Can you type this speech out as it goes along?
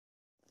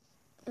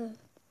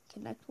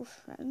Connect with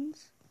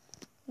friends.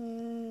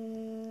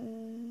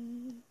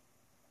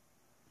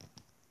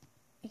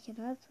 I can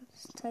have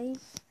this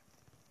type.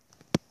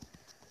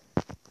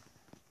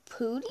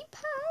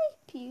 Pewdiepie?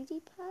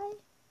 Pewdiepie?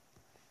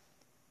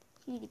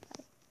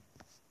 Pewdiepie.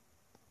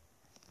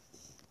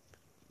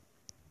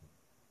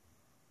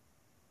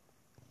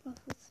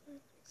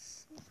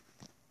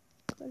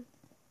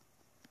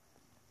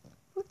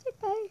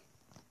 Pewdiepie.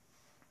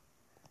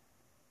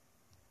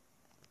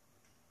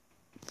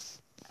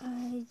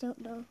 I don't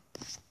know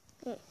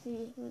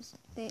who's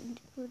named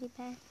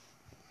Pewdiepie.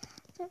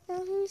 Don't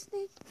know who's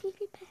named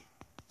Pewdiepie.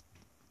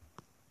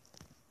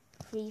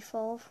 Free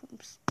fall from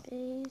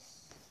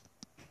space.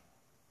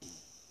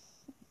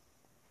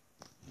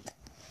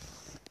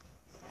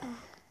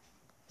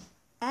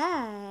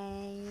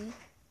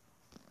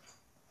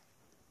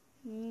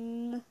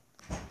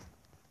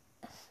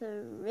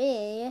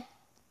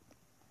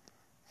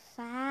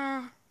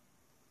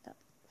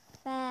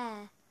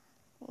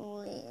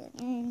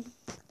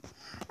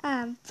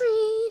 I'm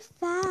free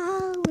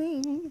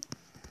falling.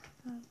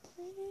 I'm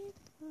free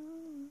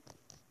falling.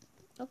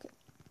 Okay.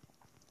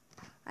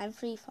 I'm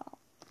free fall.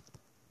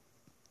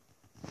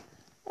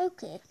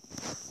 Okay.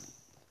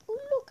 Oh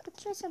look, a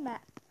treasure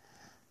map.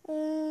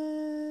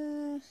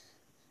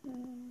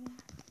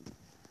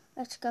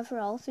 Let's go for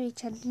all 3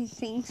 trending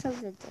things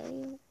of the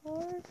day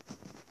award.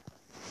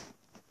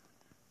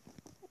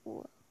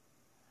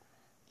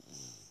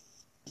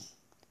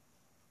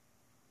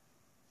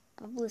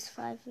 Publish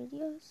 5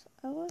 videos.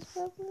 I was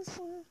publish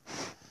 1.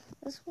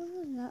 This one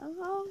is not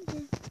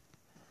longer.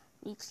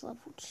 Reach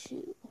level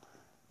 2.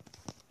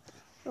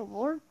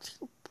 Reward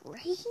 2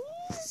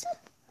 brains?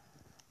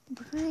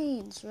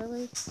 Brains,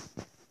 really?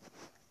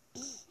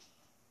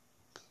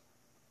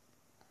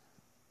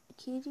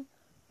 Cutie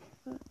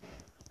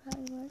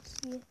Patty Marks,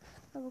 the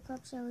level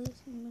cup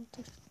jellies, and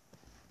minted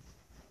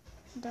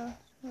the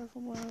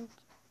level world.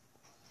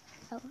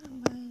 Out of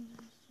my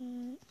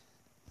shit.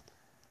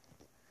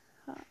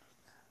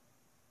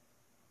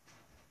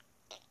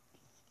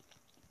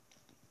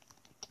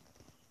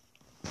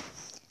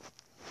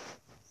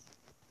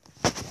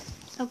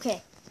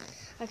 Okay,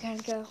 I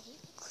gotta go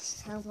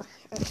sell my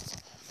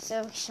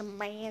so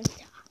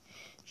Samantha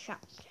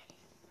shotgun.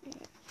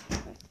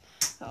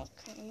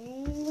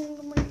 Okay.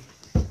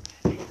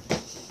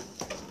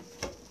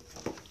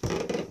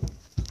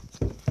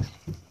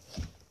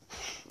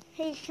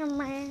 Hey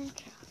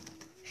Samantha.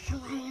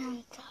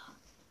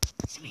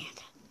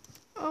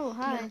 Oh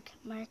hi.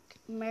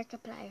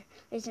 Markiplier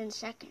is in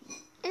second.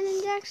 And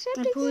then Jacksepticeye.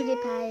 And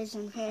Pewdiepie is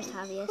in first,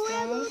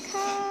 obviously.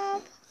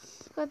 Cup.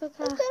 Look at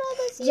all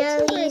those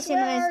Jellies YouTubers.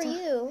 Where are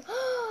you?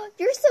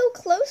 You're so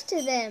close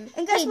to them.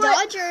 And guess hey,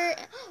 what? Dodger,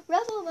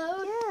 Rebel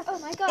Mode. Yeah. Oh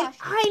my gosh.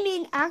 And I'm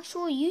an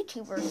actual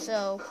YouTuber,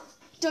 so.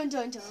 Dun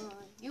dun dun.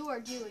 You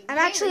are doing. I'm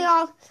actually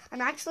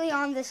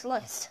on this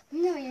list.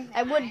 No, you're not.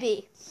 I would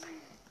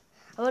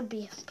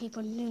be if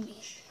people knew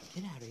me.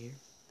 Get out of here.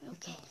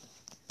 Okay.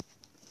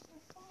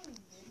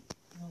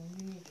 No,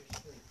 we need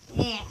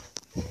your Yeah.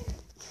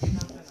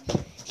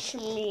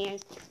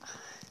 Samantha.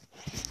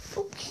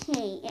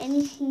 Okay,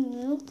 anything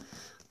new?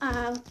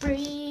 I'm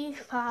free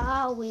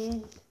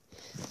falling.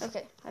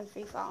 Okay, I'm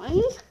free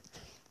falling.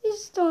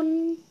 It's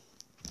done.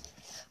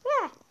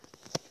 Yeah.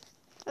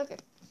 Okay,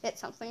 hit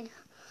something.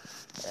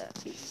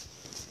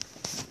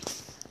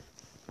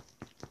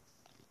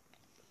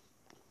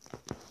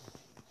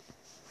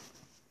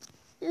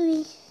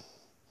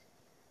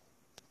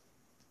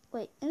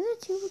 Wait, is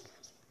it two?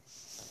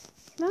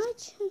 Can I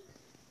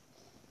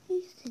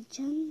choose the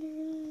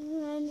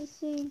gender or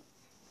anything?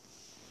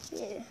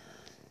 Yeah.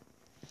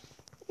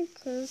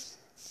 Because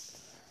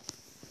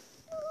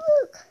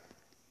look.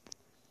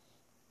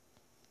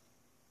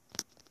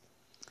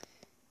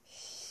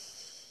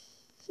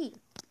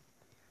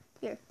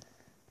 Here.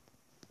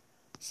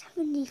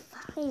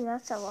 75,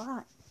 that's a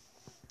lot.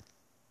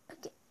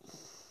 Okay.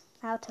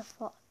 How to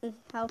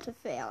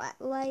fail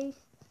at life.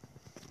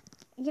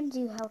 I'm gonna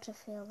do how to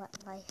fail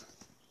at life.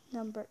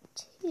 Number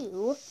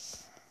 2.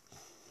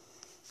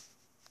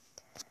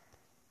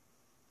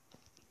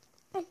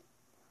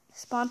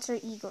 Sponsor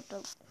Eagle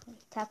Delivery.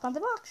 Tap on the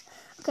box.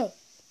 Okay.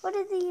 What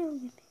did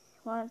you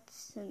want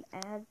an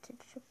ad to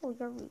triple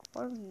your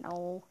reward?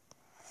 No.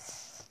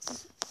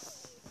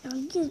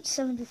 You get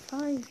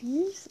 75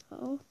 views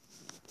though.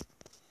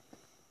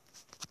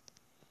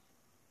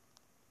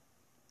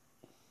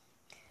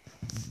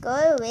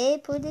 Go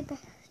away, Pewdiepie.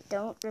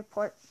 Don't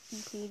report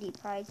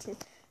Pewdiepie to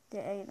the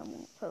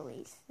animal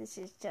police. This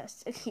is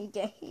just a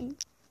game.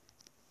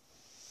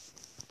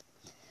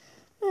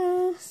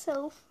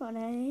 So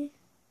funny.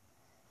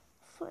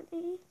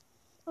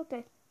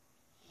 Okay.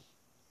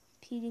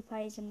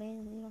 Pewdiepie is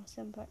amazing.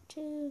 Awesome Part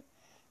 2.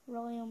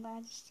 Royal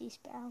Majesty's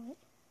Ballot.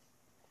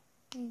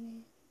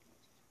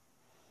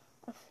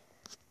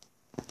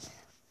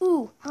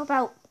 Ooh, how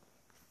about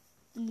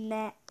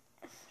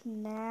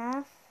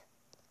FNAF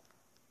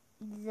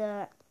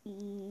the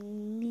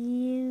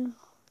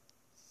musical?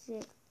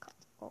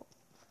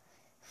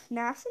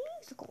 FNAF the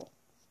musical.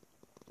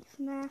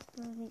 FNAF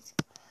the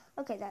musical.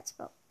 Okay, that's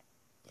about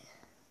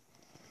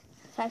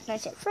Five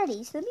Nights at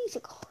Freddy's, the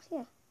musical.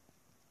 Yeah.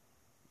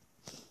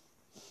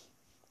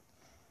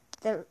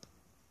 There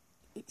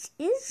it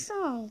is a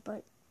song,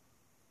 but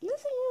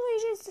nothing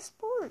related to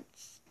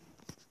sports.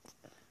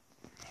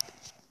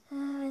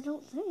 I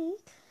don't think.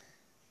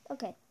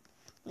 Okay.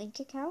 Link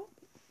account.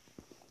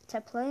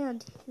 To play on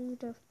two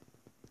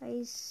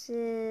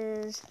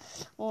devices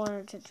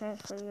or to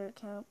transfer your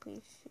account,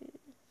 please choose.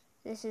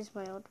 This is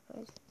my old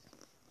device.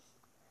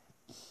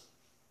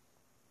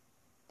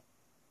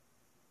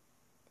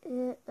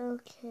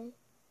 Okay.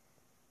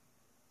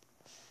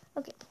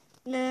 Okay.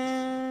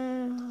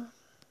 Now,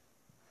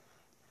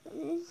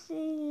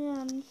 anything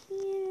on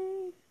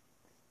here?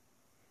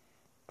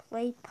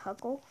 Play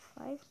Puggle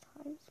 5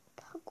 times.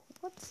 Puggle.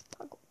 What's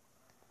Puggle?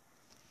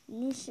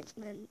 New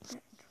shipment.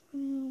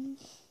 Yeah,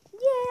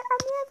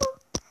 I'm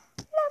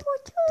level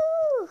 2.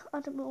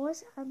 Autumn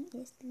was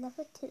is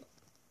level 2.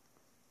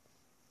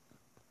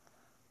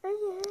 Oh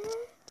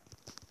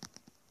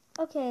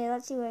yeah. Okay,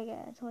 let's see what I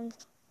get.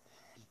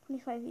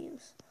 25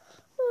 views.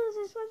 Oh,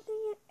 there's one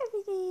thing in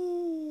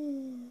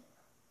everything.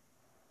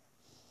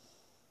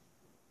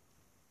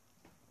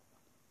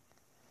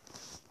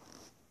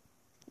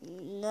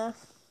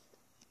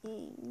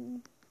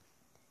 Nothing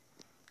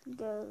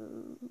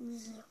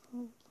goes.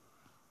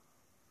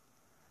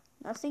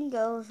 Nothing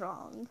goes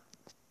wrong.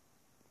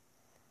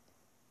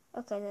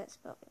 Okay, that's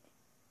about it.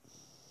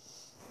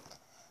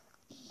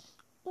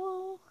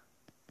 Well,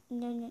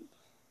 no.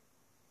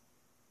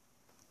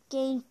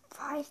 Gain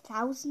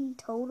 5,000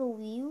 total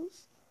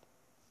views?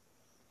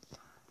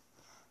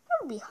 That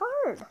would be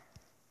hard.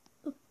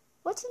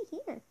 What's in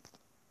here?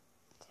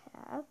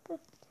 Tap,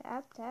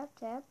 tap, tap,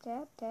 tap,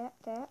 tap, tap,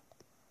 tap.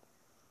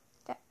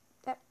 Tap,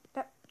 tap,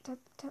 tap, tap,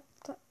 tap,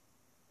 tap.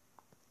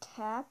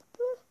 Tap.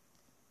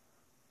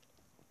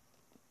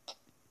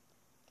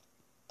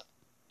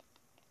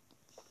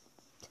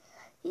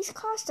 These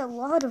cost a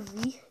lot of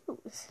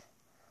views.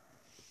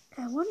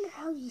 I wonder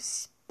how you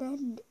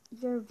spend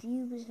your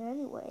views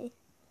anyway.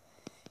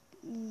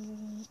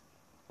 Who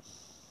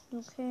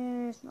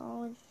cares?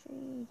 Knowledge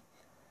tree.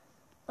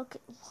 Okay,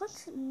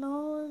 what's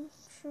knowledge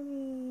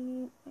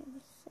tree? I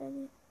just said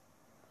it.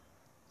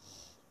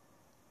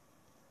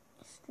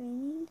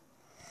 Streaming.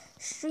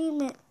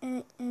 Stream it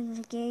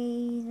and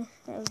gain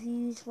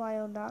views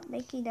while not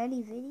making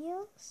any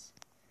videos.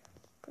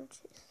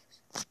 Purchase.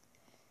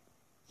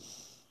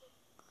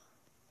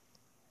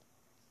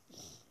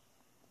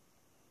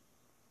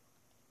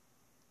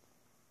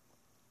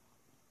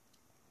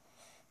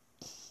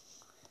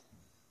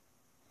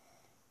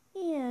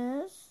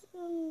 Yes,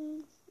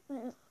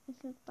 I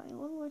can find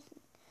one more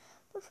thing.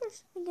 But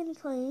first, I'm gonna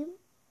claim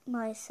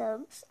my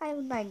subs. I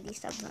have 90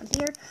 subs on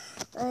here,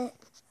 but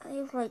I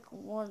have like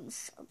 1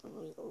 sub in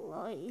real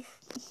life.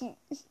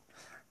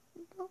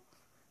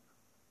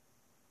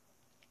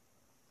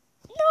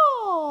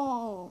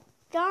 No!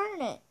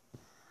 Darn it!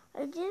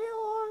 I didn't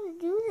want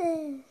to do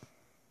this.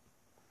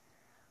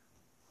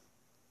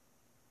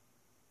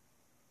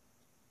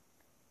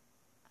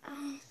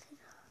 I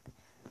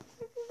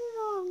did it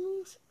on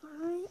me,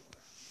 right?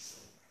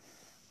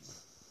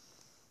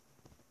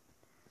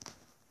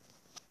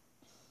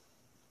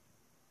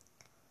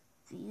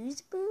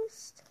 Views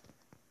boost.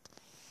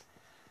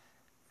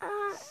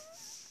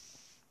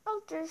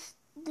 I'll just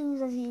do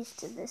the views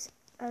to this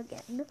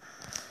again.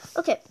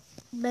 Okay,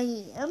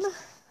 bam.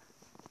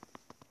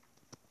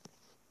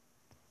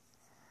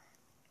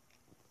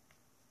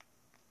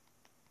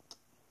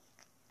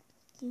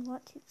 Do you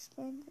want to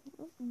expand?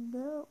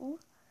 No.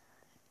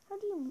 How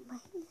do you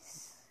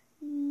minus?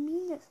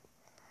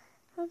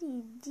 How do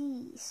you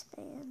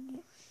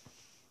de-expand?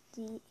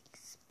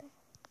 De-expand.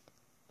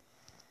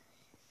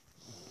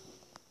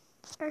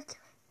 Okay.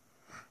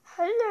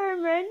 Hello,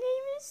 my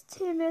name is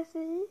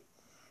Timothy,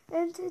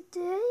 and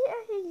today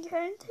I am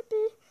going to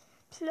be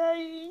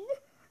playing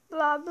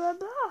blah blah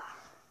blah.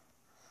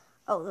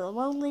 Oh, the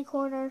lonely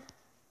corner.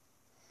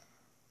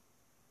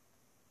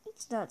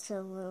 It's not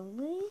so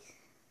lonely,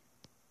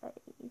 I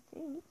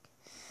think.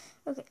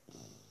 Okay.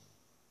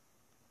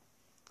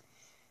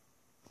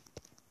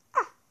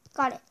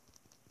 Got it.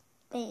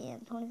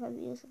 Bam, 25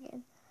 views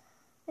again.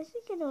 I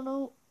think I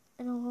don't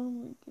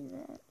normally do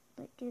that.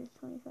 Like, give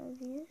 25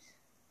 views.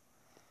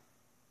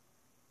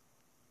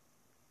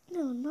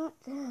 No, not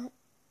that.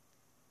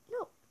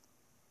 No.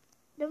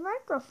 The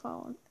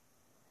microphone.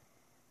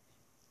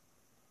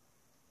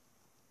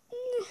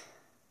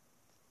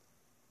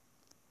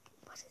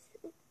 What does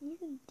it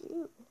even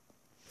do?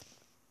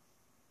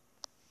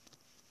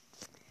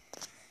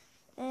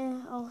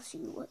 I'll see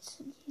what's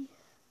in here.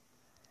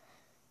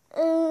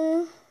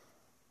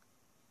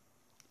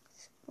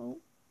 So,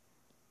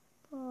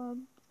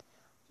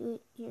 do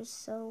it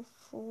yourself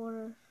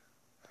for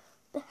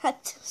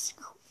back to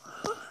school.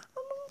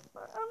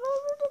 I'm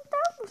already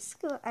done with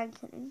school. I'm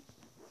kidding.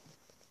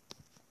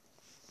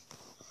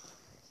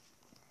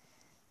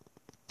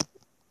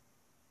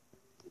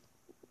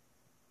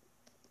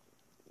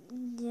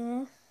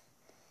 Definitely.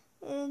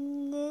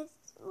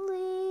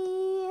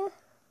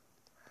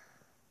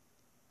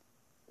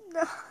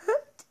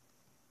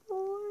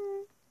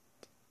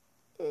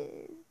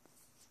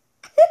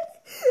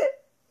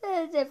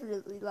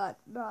 definitely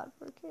not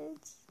for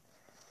kids.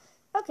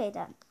 Okay,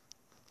 done.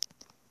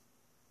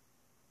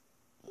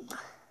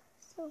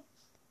 So,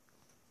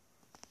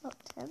 about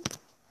 10.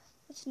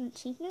 It's an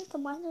achievement,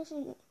 but why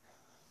doesn't it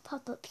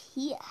pop up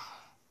here?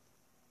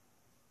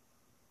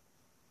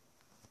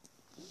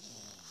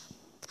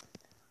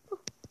 Oh.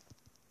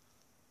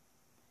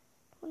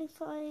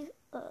 25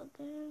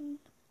 again.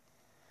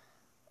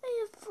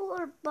 I have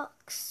 $4.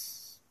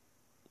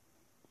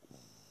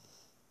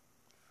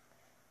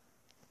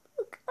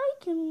 Look, I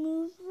can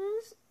move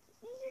this.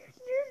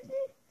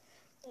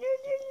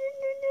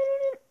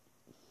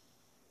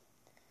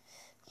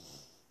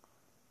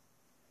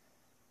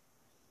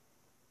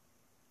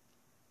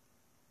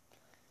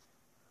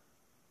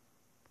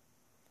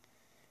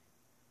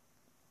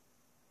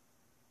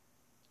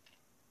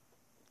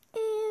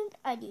 And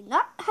I do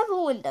not have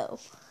a window.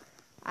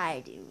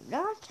 I do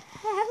not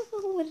have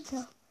a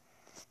window.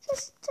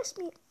 Just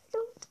me. I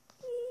don't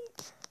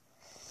need.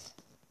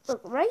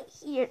 Look, right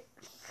here.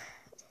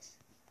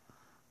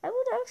 I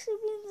would actually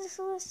be in this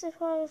list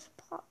if I was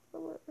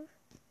popular.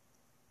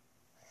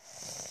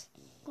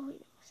 Oh,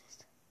 wait, what's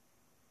this?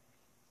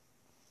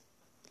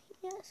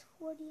 Yes,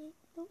 48.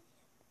 No.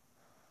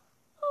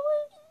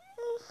 Oh,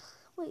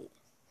 wait.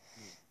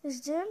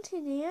 Is Dante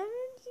Dan in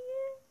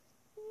here?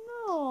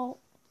 No.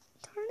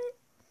 Turn it.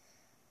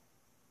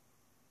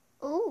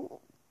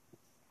 Oh.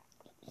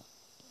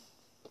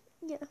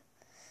 Yeah.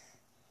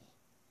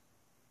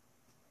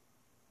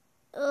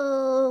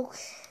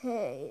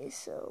 Okay,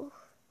 so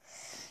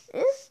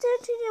if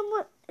Dante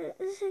Dan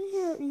is in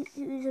here,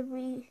 he would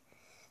be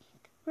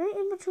right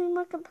in between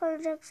Markiplier,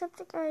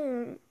 Jacksepticeye,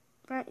 or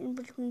right in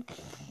between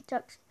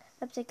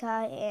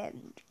Jacksepticeye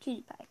and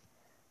Pewdiepie.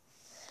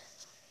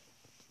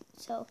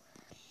 So,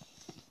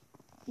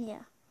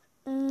 yeah.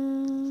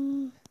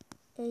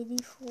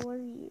 84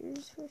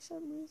 years for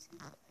some reason.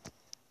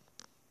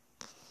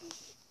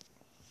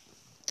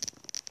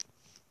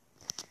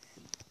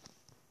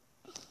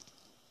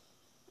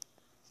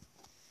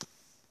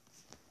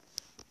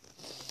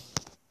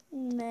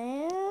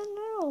 Man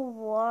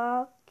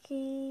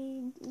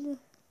walking into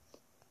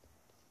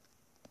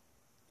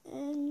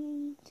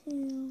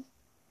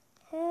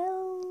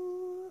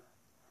hell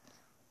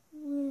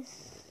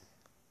without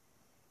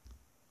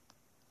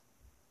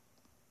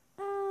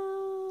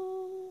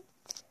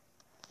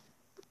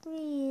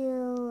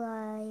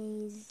realizing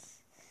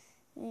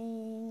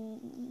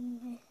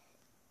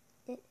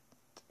it.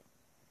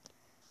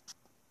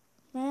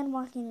 Man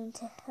walking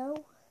into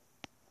hell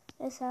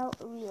without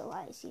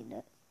realizing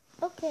it.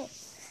 Okay,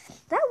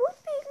 that would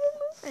be a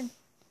good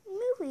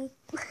movie.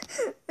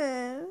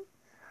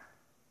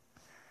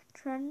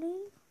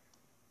 Trending.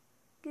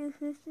 Give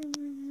 50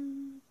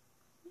 million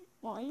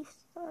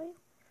lifestyle.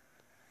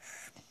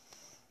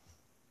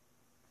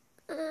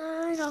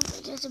 I don't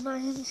think I have to buy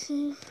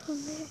anything from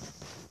there.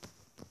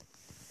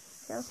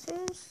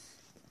 Filters.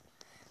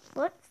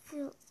 What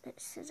filter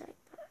should I buy?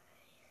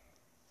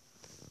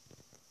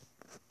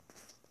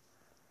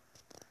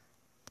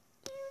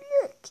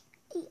 Look,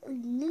 I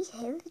only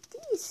have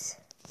these.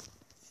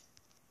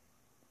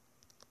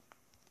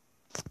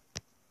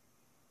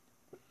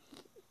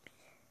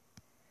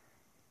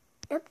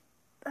 Yep,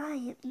 I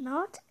am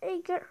not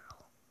a girl.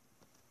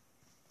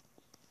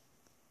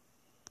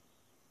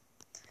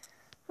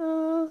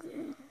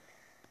 Okay.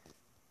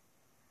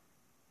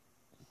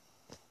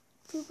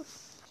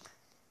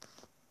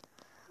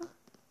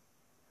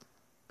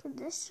 Could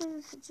this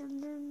turn the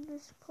gender in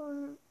this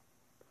part?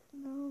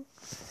 No.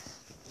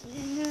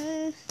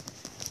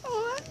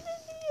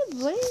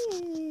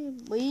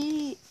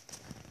 Wait.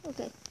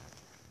 Okay.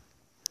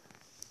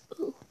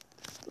 Ooh,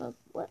 look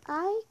what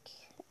I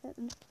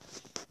can.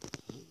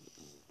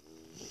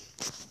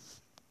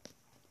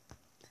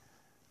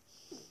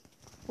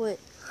 Wait.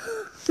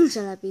 Who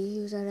should I be?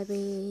 Who should I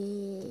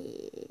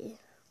be?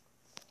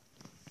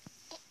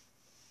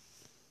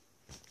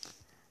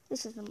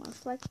 This is the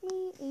most like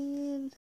me, and